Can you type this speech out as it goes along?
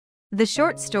The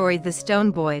short story The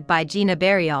Stone Boy by Gina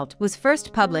Berriault was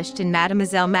first published in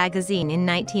Mademoiselle magazine in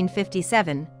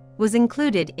 1957, was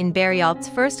included in Berriault's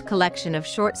first collection of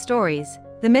short stories,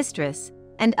 The Mistress,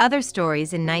 and Other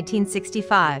Stories in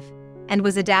 1965, and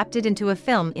was adapted into a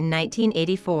film in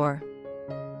 1984.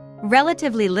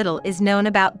 Relatively little is known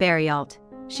about Berriault.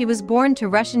 She was born to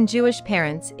Russian Jewish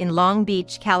parents in Long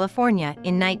Beach, California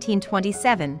in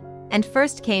 1927, and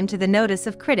first came to the notice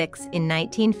of critics in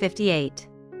 1958.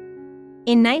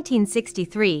 In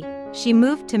 1963, she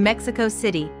moved to Mexico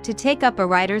City to take up a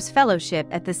writer's fellowship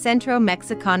at the Centro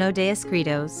Mexicano de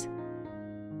Escritos.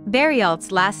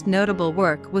 Berriault's last notable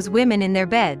work was Women in Their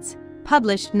Beds,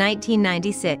 published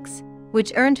 1996,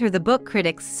 which earned her the Book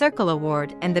Critics Circle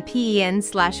Award and the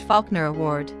PEN/Faulkner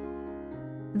Award.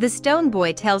 The Stone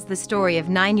Boy tells the story of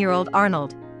 9-year-old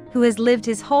Arnold, who has lived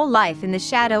his whole life in the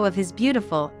shadow of his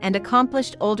beautiful and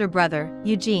accomplished older brother,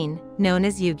 Eugene, known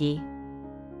as Yugi.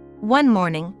 One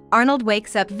morning, Arnold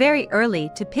wakes up very early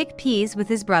to pick peas with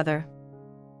his brother.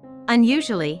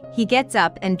 Unusually, he gets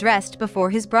up and dressed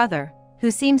before his brother, who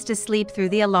seems to sleep through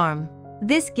the alarm.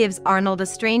 This gives Arnold a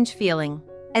strange feeling,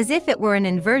 as if it were an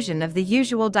inversion of the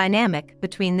usual dynamic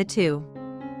between the two.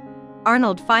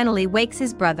 Arnold finally wakes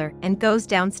his brother and goes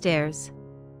downstairs.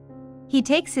 He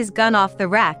takes his gun off the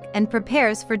rack and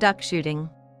prepares for duck shooting.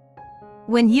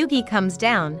 When Yugi comes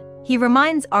down, he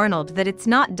reminds Arnold that it's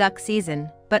not duck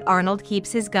season, but Arnold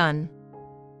keeps his gun.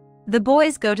 The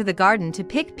boys go to the garden to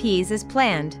pick peas as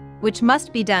planned, which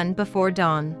must be done before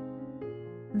dawn.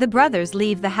 The brothers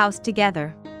leave the house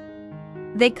together.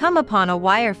 They come upon a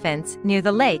wire fence near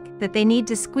the lake that they need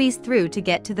to squeeze through to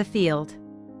get to the field.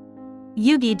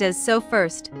 Yugi does so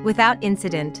first, without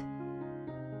incident.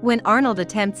 When Arnold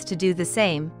attempts to do the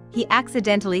same, he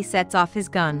accidentally sets off his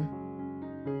gun.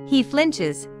 He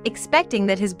flinches, expecting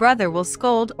that his brother will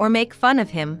scold or make fun of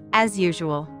him, as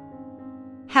usual.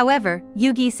 However,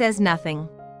 Yugi says nothing.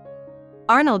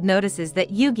 Arnold notices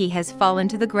that Yugi has fallen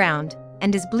to the ground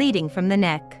and is bleeding from the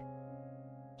neck.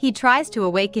 He tries to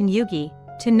awaken Yugi,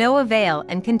 to no avail,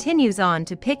 and continues on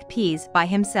to pick peas by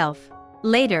himself.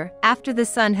 Later, after the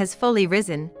sun has fully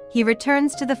risen, he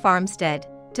returns to the farmstead,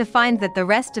 to find that the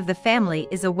rest of the family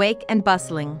is awake and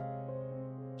bustling.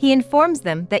 He informs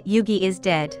them that Yugi is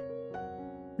dead.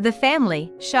 The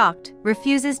family, shocked,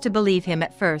 refuses to believe him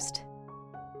at first.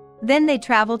 Then they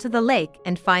travel to the lake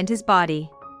and find his body.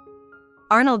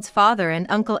 Arnold's father and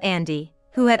Uncle Andy,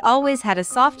 who had always had a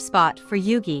soft spot for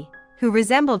Yugi, who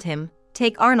resembled him,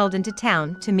 take Arnold into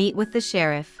town to meet with the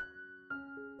sheriff.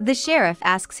 The sheriff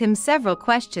asks him several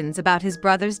questions about his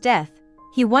brother's death.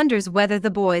 He wonders whether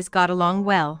the boys got along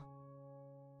well.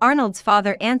 Arnold's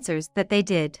father answers that they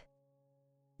did.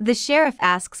 The sheriff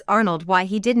asks Arnold why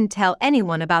he didn't tell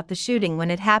anyone about the shooting when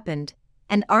it happened,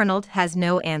 and Arnold has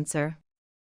no answer.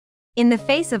 In the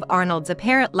face of Arnold's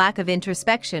apparent lack of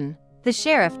introspection, the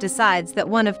sheriff decides that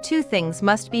one of two things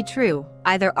must be true: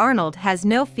 either Arnold has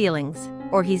no feelings,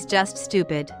 or he's just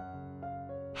stupid.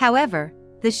 However,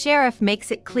 the sheriff makes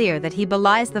it clear that he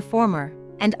belies the former,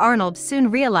 and Arnold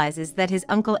soon realizes that his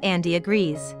Uncle Andy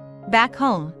agrees. Back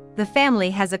home, the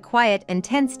family has a quiet and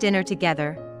tense dinner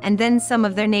together, and then some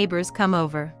of their neighbors come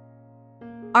over.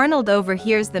 Arnold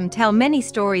overhears them tell many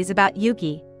stories about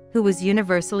Yugi, who was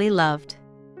universally loved.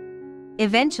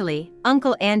 Eventually,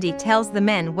 Uncle Andy tells the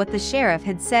men what the sheriff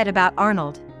had said about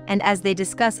Arnold, and as they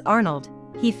discuss Arnold,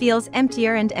 he feels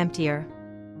emptier and emptier.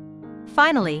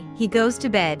 Finally, he goes to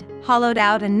bed, hollowed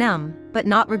out and numb, but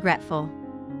not regretful.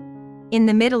 In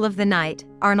the middle of the night,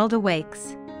 Arnold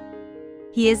awakes.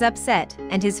 He is upset,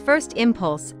 and his first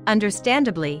impulse,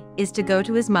 understandably, is to go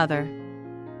to his mother.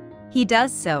 He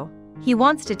does so. He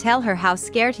wants to tell her how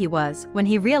scared he was when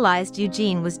he realized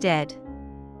Eugene was dead.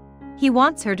 He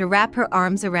wants her to wrap her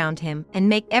arms around him and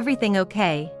make everything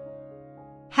okay.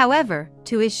 However,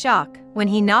 to his shock, when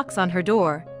he knocks on her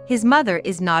door, his mother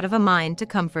is not of a mind to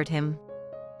comfort him.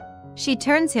 She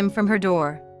turns him from her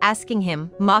door, asking him,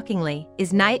 mockingly,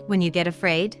 "Is night when you get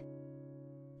afraid?"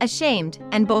 Ashamed,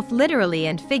 and both literally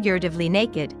and figuratively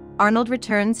naked, Arnold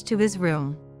returns to his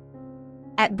room.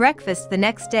 At breakfast the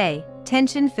next day,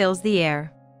 tension fills the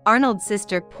air. Arnold's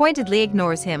sister pointedly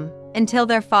ignores him, until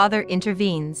their father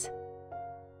intervenes.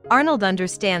 Arnold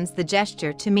understands the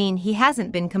gesture to mean he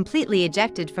hasn't been completely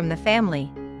ejected from the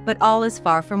family, but all is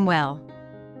far from well.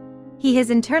 He has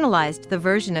internalized the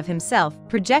version of himself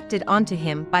projected onto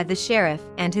him by the sheriff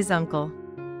and his uncle.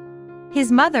 His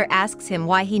mother asks him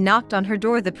why he knocked on her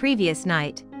door the previous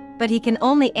night, but he can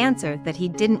only answer that he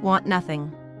didn't want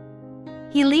nothing.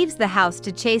 He leaves the house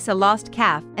to chase a lost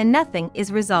calf, and nothing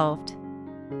is resolved.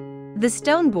 The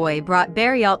Stone Boy brought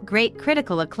Berriault great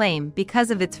critical acclaim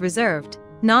because of its reserved,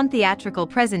 non-theatrical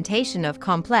presentation of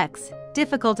complex,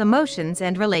 difficult emotions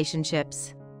and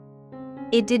relationships.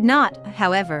 It did not,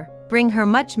 however, bring her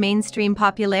much mainstream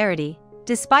popularity,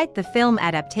 despite the film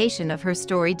adaptation of her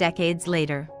story decades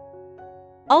later.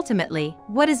 Ultimately,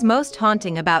 what is most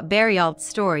haunting about Berriault's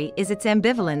story is its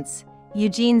ambivalence.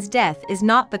 Eugene's death is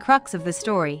not the crux of the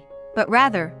story, but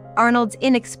rather, Arnold's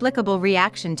inexplicable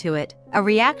reaction to it, a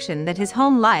reaction that his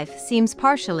home life seems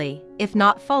partially, if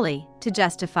not fully, to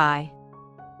justify.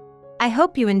 I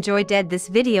hope you enjoyed this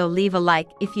video. Leave a like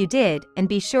if you did and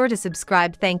be sure to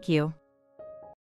subscribe. Thank you.